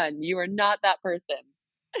not run. You are not that person.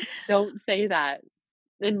 Don't say that."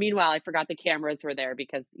 And meanwhile, I forgot the cameras were there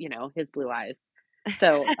because, his blue eyes.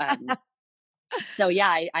 So, so yeah,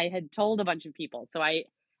 I had told a bunch of people. So I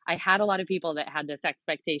had a lot of people that had this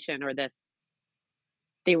expectation or this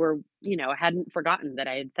they were, hadn't forgotten that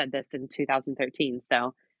I had said this in 2013.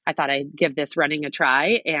 So I thought I'd give this running a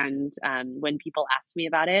try. And when people asked me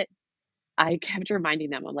about it, I kept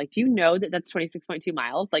reminding them, I'm like, do you know that that's 26.2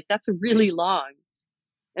 miles? Like, that's really long.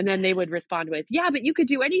 And then they would respond with, yeah, but you could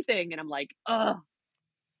do anything. And I'm like, oh,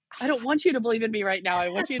 I don't want you to believe in me right now. I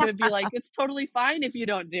want you to be like, it's totally fine if you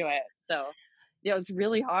don't do it. So yeah, it was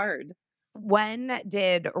really hard. When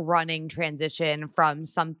did running transition from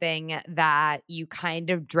something that you kind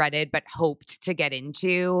of dreaded but hoped to get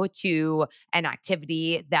into to an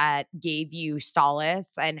activity that gave you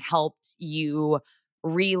solace and helped you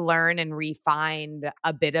relearn and refine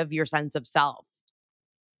a bit of your sense of self?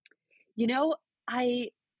 You know, I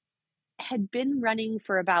had been running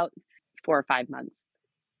for about 4 or 5 months.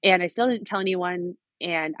 And I still didn't tell anyone,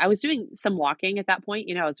 and I was doing some walking at that point,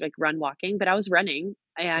 I was, like, run walking, but I was running,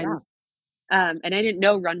 Yeah. and I didn't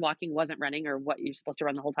know run walking wasn't running or what you're supposed to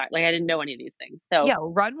run the whole time, like, I didn't know any of these things, so, Yeah,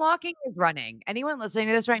 run walking is running. Anyone listening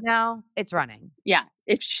to this right now, it's running. yeah,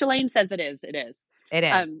 if Shalane says it is, it is. It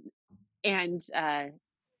is. Um,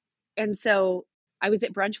 and, so I was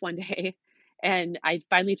at brunch one day, and I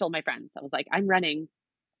finally told my friends, I was like, "I'm running,"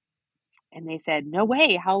 and they said, "No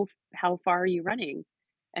way, how far are you running?"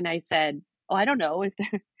 And I said, "Oh, I don't know, is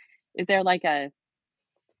there, like, a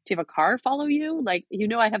do you have a car follow you? Like,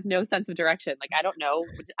 I have no sense of direction. Like, I don't know.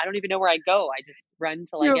 I don't even know where I go. I just run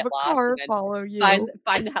till I You have get a lost and car then follow find you.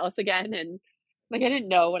 find the house again. And like, I didn't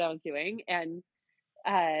know what I was doing. And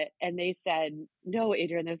they said, "No,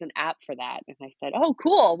 Adrian, there's an app for that." And I said, "Oh,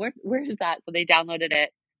 cool. Where is that?" So they downloaded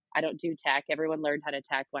it. I don't do tech. Everyone learned how to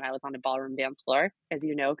tech when I was on a ballroom dance floor, as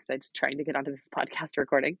you know, because I was trying to get onto this podcast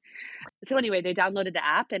recording. So anyway, they downloaded the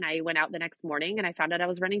app and I went out the next morning and I found out I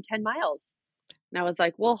was running 10 miles. And I was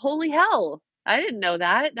like, "Well, holy hell. I didn't know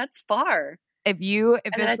that. That's far." If And then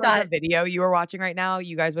this I was a thought, video you were watching right now,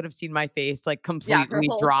 you guys would have seen my face, like, yeah, her completely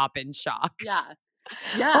whole drop in shock. yeah.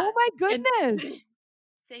 Yeah. Oh my And goodness.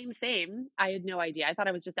 same. I had no idea. I thought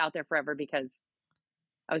I was just out there forever because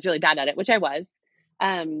I was really bad at it, which I was.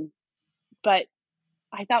 Um, but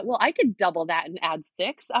I thought, well, I could double that and add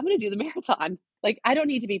 6. I'm gonna do the marathon. Like, I don't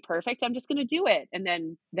need to be perfect. I'm just gonna do it. And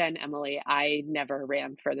then Emily, I never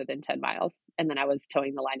ran further than 10 miles. And then I was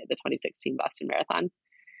towing the line at the 2016 Boston Marathon.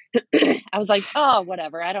 I was like, "Oh,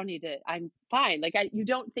 whatever. I don't need to. I'm fine." Like, you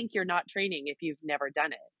don't think you're not training if you've never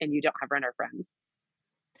done it and you don't have runner friends.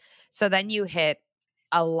 So then you hit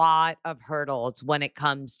a lot of hurdles when it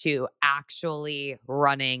comes to actually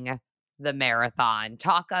running the marathon.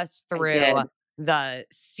 Talk us I through did. the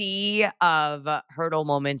sea of hurdle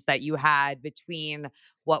moments that you had between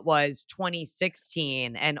what was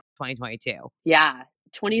 2016 and 2022. Yeah.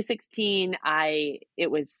 2016,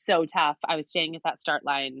 it was so tough. I was standing at that start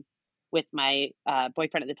line with my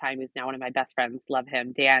boyfriend at the time, who's now one of my best friends. Love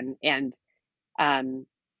him, Dan, um,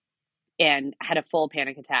 and had a full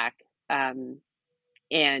panic attack. Um,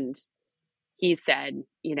 and he said,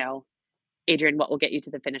 Adrian, what will get you to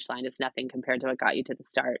the finish line is nothing compared to what got you to the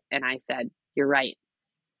start. And I said, you're right.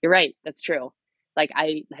 You're right. That's true. Like,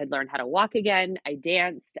 I had learned how to walk again. I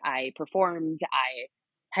danced, I performed, I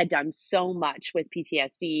had done so much with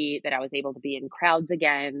PTSD that I was able to be in crowds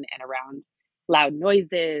again and around loud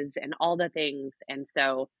noises and all the things. And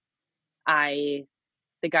so I,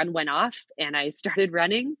 the gun went off and I started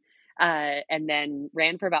running, and then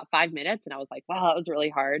ran for about 5 minutes. And I was like, wow, that was really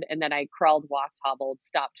hard. And then I crawled, walked, hobbled,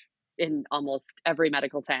 stopped in almost every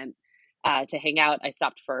medical tent to hang out. I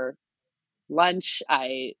stopped for lunch.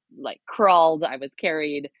 I like crawled, I was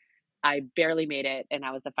carried. I barely made it, and I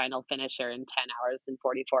was a final finisher in 10 hours and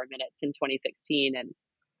 44 minutes in 2016. And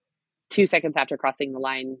 2 seconds after crossing the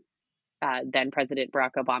line, then President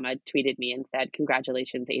Barack Obama tweeted me and said,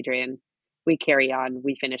 "Congratulations, Adrian. We carry on.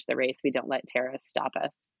 We finish the race. We don't let terrorists stop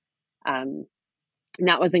us." Um, and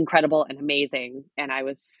that was incredible and amazing. And I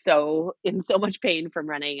was so in so much pain from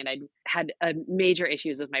running, and I had major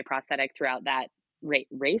issues with my prosthetic throughout that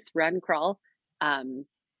race, run, crawl. Um,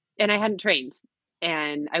 and I hadn't trained,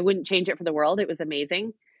 and I wouldn't change it for the world. It was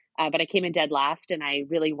amazing. But I came in dead last, and I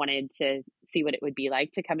really wanted to see what it would be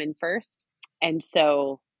like to come in first. And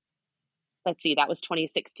so, let's see, that was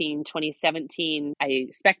 2016. 2017, I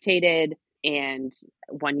spectated. And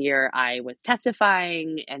one year I was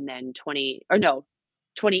testifying. And then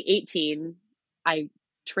 2018, I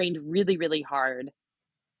trained really, really hard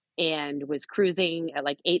and was cruising at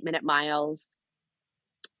like 8-minute miles.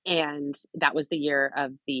 And that was the year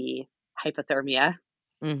of the hypothermia.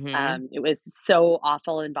 Mhm. It was so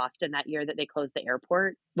awful in Boston that year that they closed the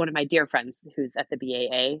airport. One of my dear friends who's at the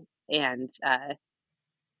BAA, and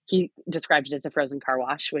he described it as a frozen car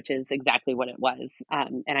wash, which is exactly what it was.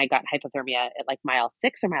 And I got hypothermia at like mile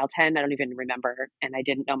 6 or mile 10. I don't even remember. And I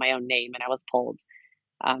didn't know my own name, and I was pulled.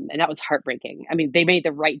 And that was heartbreaking. I mean, they made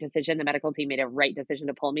the right decision. The medical team made a right decision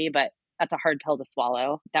to pull me, but that's a hard pill to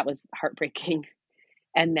swallow. That was heartbreaking.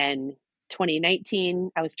 And then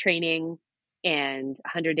 2019, I was training, and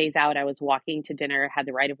 100 days out, I was walking to dinner, had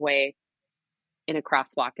the right of way in a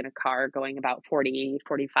crosswalk in a car going about 40,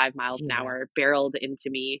 45 miles an Jesus. hour, barreled into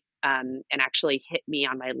me, and actually hit me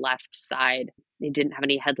on my left side. They didn't have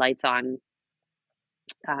any headlights on.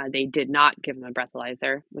 They did not give him a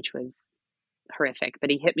breathalyzer, which was horrific, but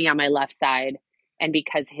he hit me on my left side. And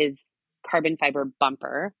because his carbon fiber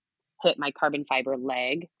bumper hit my carbon fiber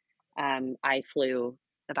leg, I flew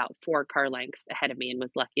about 4 car lengths ahead of me and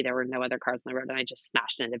was lucky there were no other cars on the road. And I just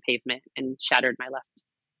smashed into the pavement and shattered my left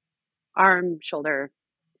arm, shoulder,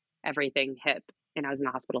 everything, hip. And I was in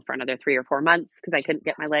the hospital for another 3 or 4 months because I couldn't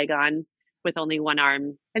get my leg on with only one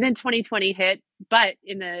arm. And then 2020 hit. But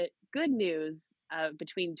in the good news,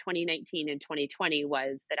 between 2019 and 2020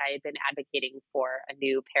 was that I had been advocating for a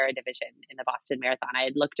new para division in the Boston Marathon. I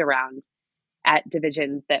had looked around at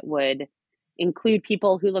divisions that would include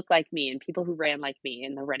people who look like me and people who ran like me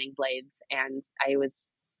in the running blades. And I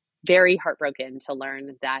was very heartbroken to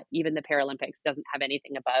learn that even the Paralympics doesn't have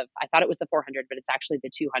anything above. I thought it was the 400, but it's actually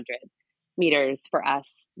the 200 meters for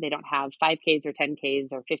us. They don't have 5Ks or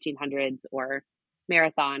 10Ks or 1500s or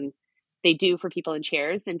marathon. They do for people in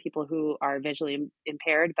chairs and people who are visually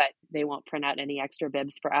impaired, but they won't print out any extra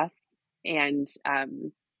bibs for us. And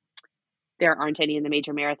there aren't any in the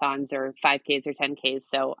major marathons or 5Ks or 10Ks.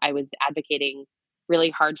 So I was advocating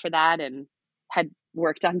really hard for that and had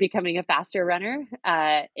worked on becoming a faster runner.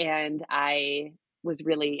 And I was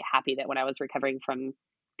really happy that when I was recovering from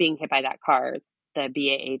being hit by that car, the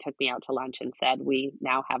BAA took me out to lunch and said, "We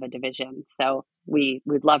now have a division. So we'd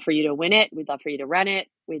love for you to win it. We'd love for you to run it.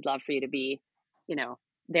 We'd love for you to be, you know,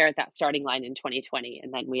 there at that starting line in 2020.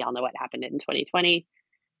 And then we all know what happened in 2020.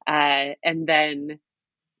 And then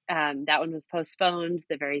that one was postponed.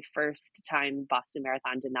 The very first time Boston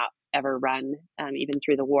Marathon did not ever run, even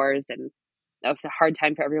through the wars. And that was a hard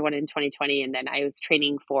time for everyone in 2020. And then I was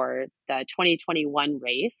training for the 2021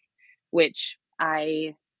 race, which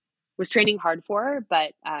I was training hard for,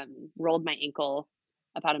 but rolled my ankle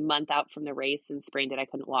about a month out from the race and sprained it. I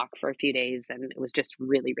couldn't walk for a few days, and it was just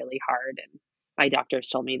really, really hard. And my doctors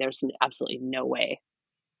told me there's absolutely no way,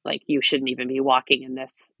 like, you shouldn't even be walking in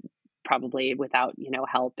this, probably without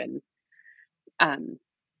help. And Um,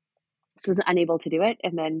 so I was unable to do it,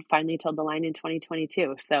 and then finally toed the line in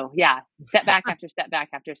 2022. So yeah, setback after setback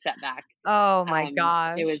after setback. Oh my It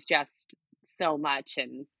gosh. was just so much,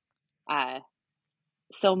 and uh,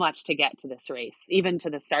 so much to get to this race, even to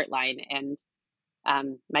the start line. And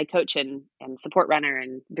my coach and support runner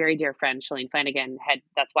and very dear friend Shalane Flanagan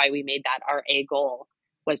that's why we made that our A goal,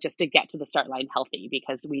 was just to get to the start line healthy,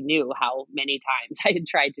 because we knew how many times I had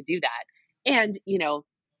tried to do that. And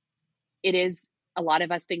it is, a lot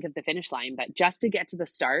of us think of the finish line, but just to get to the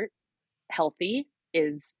start healthy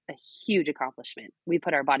is a huge accomplishment. We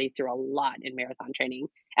put our bodies through a lot in marathon training,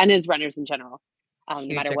 and as runners in general, no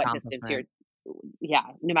Huge matter what distance accomplishment.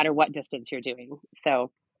 no matter what distance you're doing.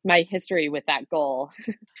 So my history with that goal,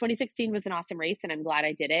 2016 was an awesome race, and I'm glad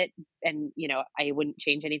I did it. And I wouldn't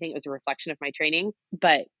change anything. It was a reflection of my training,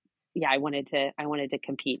 but yeah, I wanted to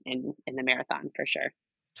compete in the marathon for sure.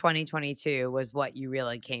 2022 was what you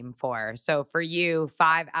really came for. So for you,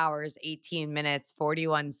 5 hours, 18 minutes,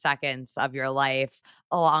 41 seconds of your life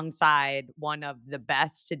alongside one of the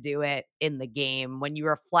best to do it in the game. When you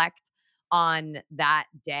reflect on that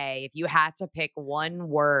day, if you had to pick one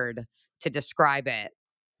word to describe it,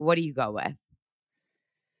 what do you go with?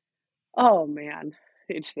 Oh man,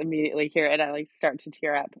 you just immediately hear it, I like start to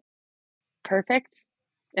tear up. Perfect.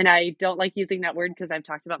 And I don't like using that word because I've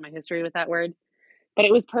talked about my history with that word, but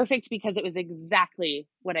it was perfect because it was exactly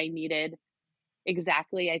what I needed.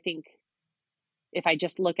 Exactly, I think if I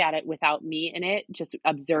just look at it without me in it, just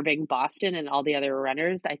observing Boston and all the other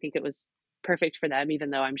runners, I think it was perfect for them, even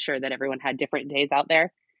though I'm sure that everyone had different days out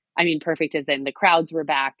there. I mean, perfect as in the crowds were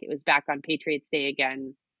back. It was back on Patriots Day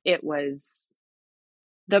again. It was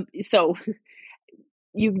the so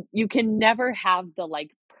you can never have the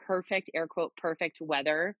like perfect, air quote, perfect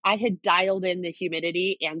weather. I had dialed in the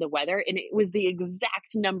humidity and the weather, and it was the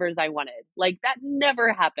exact numbers I wanted. Like that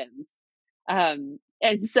never happens.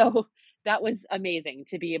 And so that was amazing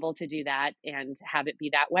to be able to do that and have it be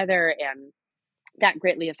that weather, and that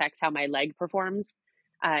greatly affects how my leg performs,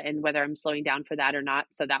 and whether I'm slowing down for that or not.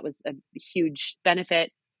 So that was a huge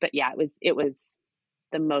benefit. But yeah, it was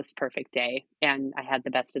the most perfect day, and I had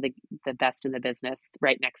the best in the business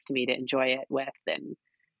right next to me to enjoy it with.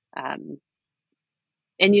 Um,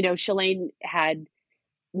 and Shalane had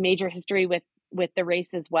major history with the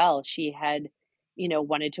race as well. She had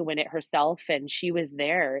wanted to win it herself, and she was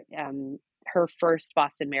there. Her first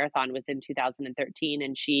Boston Marathon was in 2013,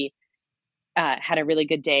 and she had a really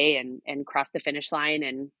good day and crossed the finish line,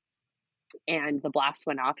 and the blast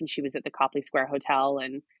went off, and she was at the Copley Square Hotel,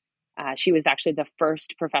 and she was actually the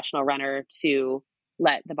first professional runner to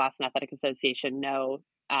let the Boston Athletic Association know,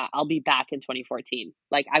 I'll be back in 2014.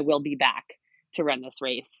 Like I will be back to run this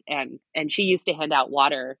race. And she used to hand out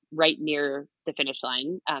water right near the finish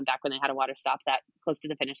line, back when they had a water stop that close to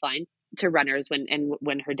the finish line, to runners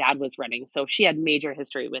when her dad was running. So she had major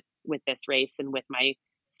history with this race and with my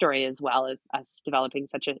story, as well as us developing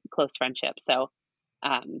such a close friendship. So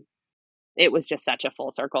um, it was just such a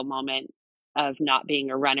full circle moment of not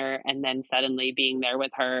being a runner and then suddenly being there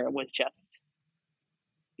with her. It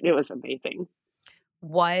was amazing.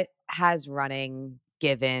 What has running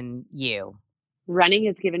given you? Running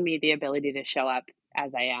has given me the ability to show up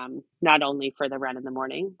as I am, not only for the run in the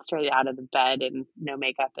morning, straight out of the bed and no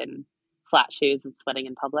makeup and flat shoes and sweating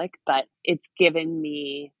in public, but it's given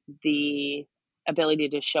me the ability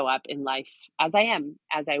to show up in life as I am,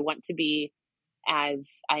 as I want to be, as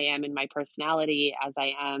I am in my personality, as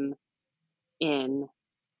I am in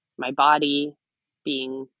my body,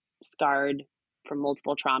 being scarred from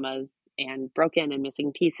multiple traumas and broken and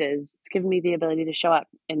missing pieces. It's given me the ability to show up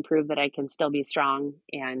and prove that I can still be strong.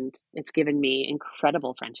 And it's given me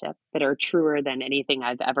incredible friendship that are truer than anything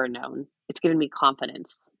I've ever known. It's given me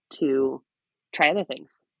confidence to try other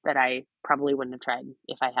things that I probably wouldn't have tried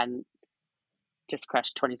if I hadn't just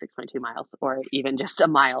crushed 26.2 miles, or even just a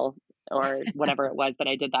mile, or whatever it was that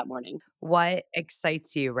I did that morning. What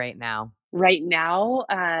excites you right now? Right now,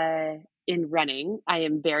 in running, I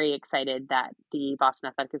am very excited that the Boston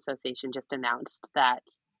Athletic Association just announced that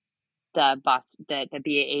the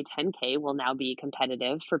BAA 10K will now be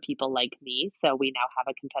competitive for people like me. So we now have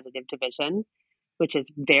a competitive division, which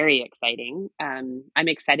is very exciting. I'm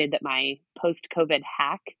excited that my post-COVID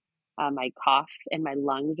hack, my cough and my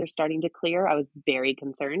lungs are starting to clear. I was very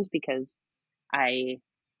concerned because I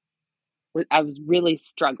I was really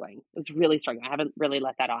struggling. I was really struggling. I haven't really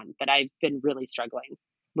let that on, but I've been really struggling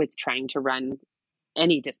with trying to run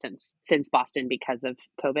any distance since Boston because of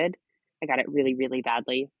COVID. I got it really, really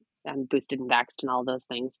badly. I'm boosted and vaxxed and all those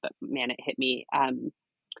things, but man, it hit me. I'm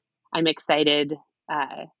excited.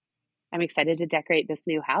 I'm excited to decorate this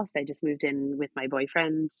new house. I just moved in with my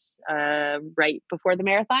boyfriend, right before the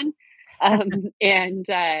marathon. And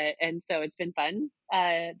so it's been fun.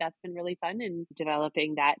 That's been really fun and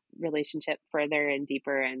developing that relationship further and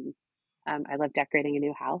deeper. And I love decorating a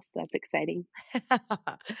new house. That's exciting.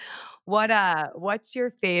 What's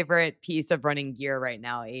your favorite piece of running gear right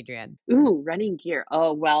now, Adrian? Ooh, running gear.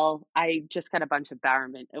 Oh, well, I just got a bunch of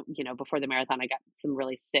Bowerman, before the marathon, I got some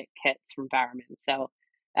really sick kits from Bowerman. So,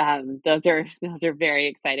 those are those are very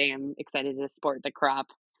exciting. I'm excited to sport the crop,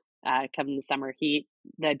 come the summer heat.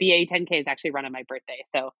 The BA 10K is actually run on my birthday,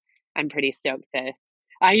 so I'm pretty stoked to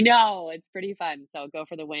I know, it's pretty fun. So go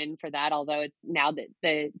for the win for that. Although it's now that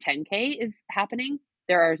the 10K is happening,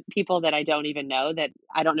 there are people that I don't even know that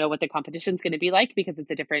I don't know what the competition's gonna be like because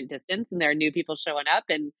it's a different distance and there are new people showing up,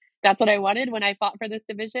 and that's what I wanted when I fought for this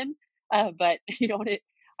division. But you know what?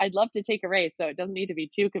 I'd love to take a race, so it doesn't need to be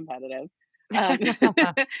too competitive. Um,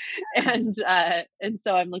 and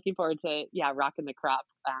so I'm looking forward to rocking the crop.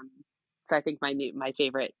 So I think my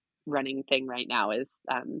favorite running thing right now is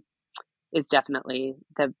definitely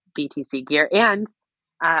the BTC gear, and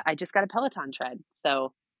I just got a Peloton tread,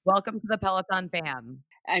 so Welcome to the Peloton fam.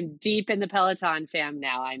 I'm deep in the Peloton fam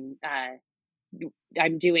now.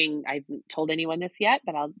 I'm doing I haven't told anyone this yet,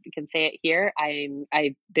 but I can say it here.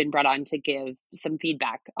 I've been brought on to give some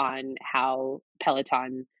feedback on how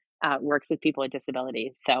Peloton works with people with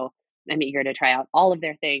disabilities. So I'm eager to try out all of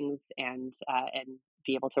their things and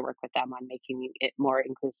be able to work with them on making it more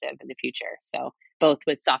inclusive in the future. So both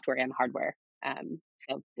with software and hardware.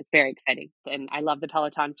 So it's very exciting, and I love the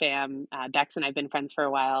Peloton fam. Bex and I've been friends for a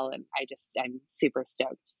while, and I'm super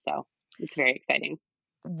stoked. So it's very exciting.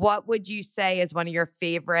 What would you say is one of your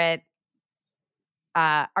favorite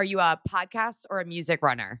are you a podcast or a music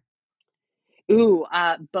runner? Ooh,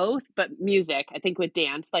 both, but music. I think with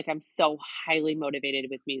dance, like I'm so highly motivated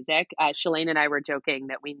with music. Shalane and I were joking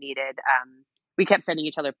that we kept sending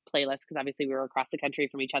each other playlists because obviously we were across the country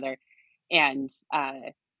from each other, and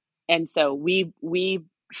so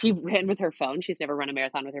she ran with her phone. She's never run a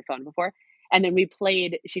marathon with her phone before, and then we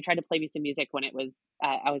played. She tried to play me some music when it was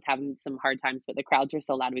I was having some hard times, but the crowds were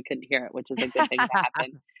so loud we couldn't hear it, which is a good thing to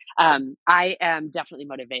happen. I am definitely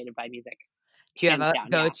motivated by music, Do you have hands a down.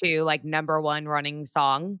 Yeah. go-to, like, number 1 running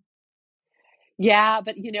song? Yeah,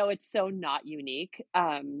 but it's so not unique.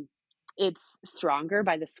 It's Stronger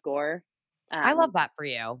by The Score. I love Um, that for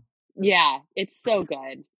you. yeah, it's so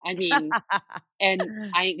good. I mean,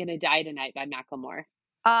 and I Ain't Gonna Die Tonight by Macklemore,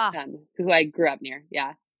 Ah, who I grew up near.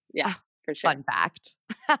 Yeah, yeah, ah, for sure. fun fact.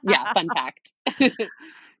 Yeah, fun fact.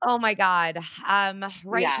 Oh my god.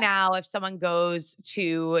 Right Yeah. now, if someone goes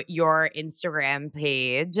to your Instagram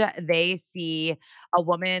page, they see a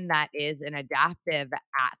woman that is an adaptive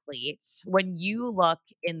athlete. When you look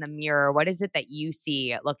in the mirror, what is it that you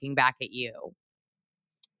see looking back at you?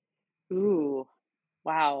 Ooh,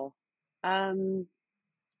 wow. It's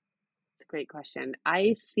a great question.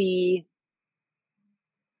 I see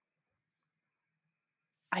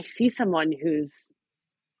someone who's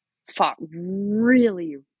fought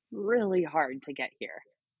really, really hard to get here.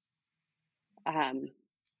 Um,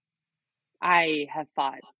 I have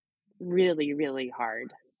fought really, really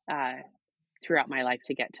hard uh, throughout my life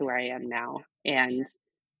to get to where I am now, and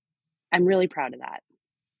I'm really proud of that.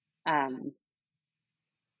 Um,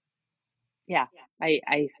 yeah,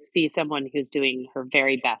 I see someone who's doing her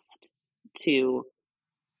very best to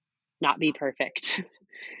not be perfect,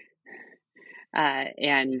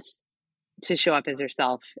 and to show up as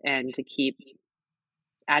herself and to keep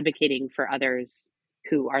advocating for others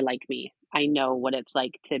who are like me. I know what it's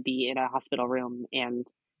like to be in a hospital room and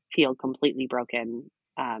feel completely broken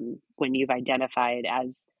when you've identified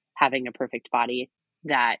as having a perfect body.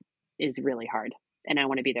 That is really hard. And I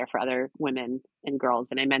want to be there for other women and girls.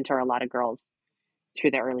 And I mentor a lot of girls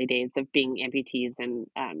through the early days of being amputees. And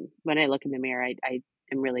when I look in the mirror, I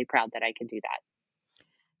am really proud that I can do that.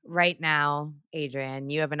 Right now, Adrian,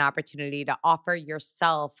 you have an opportunity to offer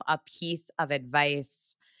yourself a piece of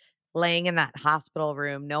advice laying in that hospital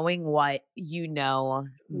room, knowing what you know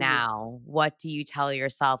Ooh. now. What do you tell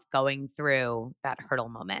yourself going through that hurdle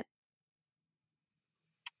moment?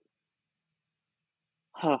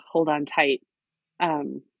 Huh, hold on tight.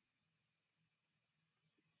 Um,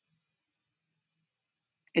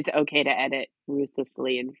 It's okay to edit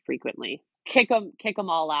ruthlessly and frequently. Kick them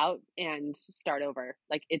all out and start over.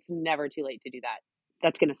 Like, it's never too late to do that.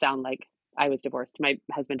 That's gonna sound like I was divorced. My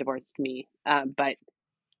husband divorced me, but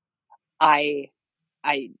I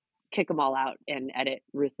I kick them all out and edit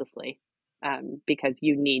ruthlessly, because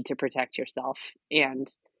you need to protect yourself, and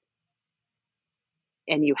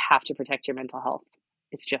you have to protect your mental health.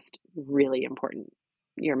 It's just really important.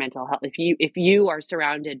 your mental health. If you are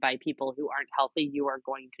surrounded by people who aren't healthy, you are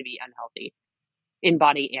going to be unhealthy in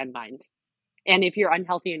body and mind. And if you're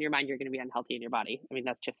unhealthy in your mind, you're going to be unhealthy in your body. I mean,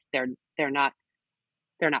 that's just they're not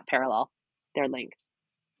parallel. They're linked.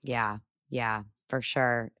 Yeah. Yeah, for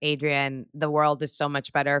sure. Adrian, the world is so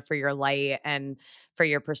much better for your light and for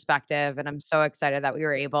your perspective. And I'm so excited that we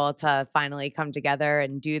were able to finally come together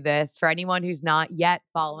and do this. For anyone who's not yet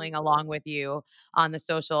following along with you on the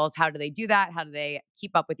socials, how do they do that? How do they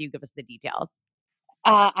keep up with you? Give us the details.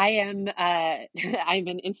 I am I'm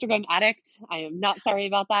an Instagram addict. I am not sorry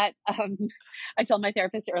about that. I told my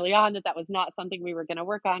therapist early on that that was not something we were going to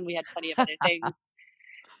work on. We had plenty of other things.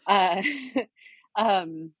 Uh,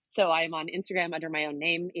 so I am on Instagram under my own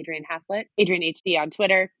name, Adrian Haslett, Adrian HD on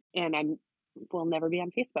Twitter, and I'm will never be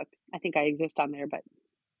on Facebook. I think I exist on there, but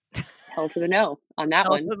hell to the no on that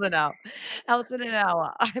Hell one. to the no. Hell to the no.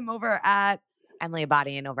 I'm over at Emily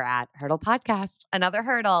Abadi and over at Hurdle Podcast. Another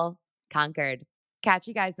hurdle conquered. Catch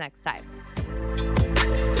you guys next time.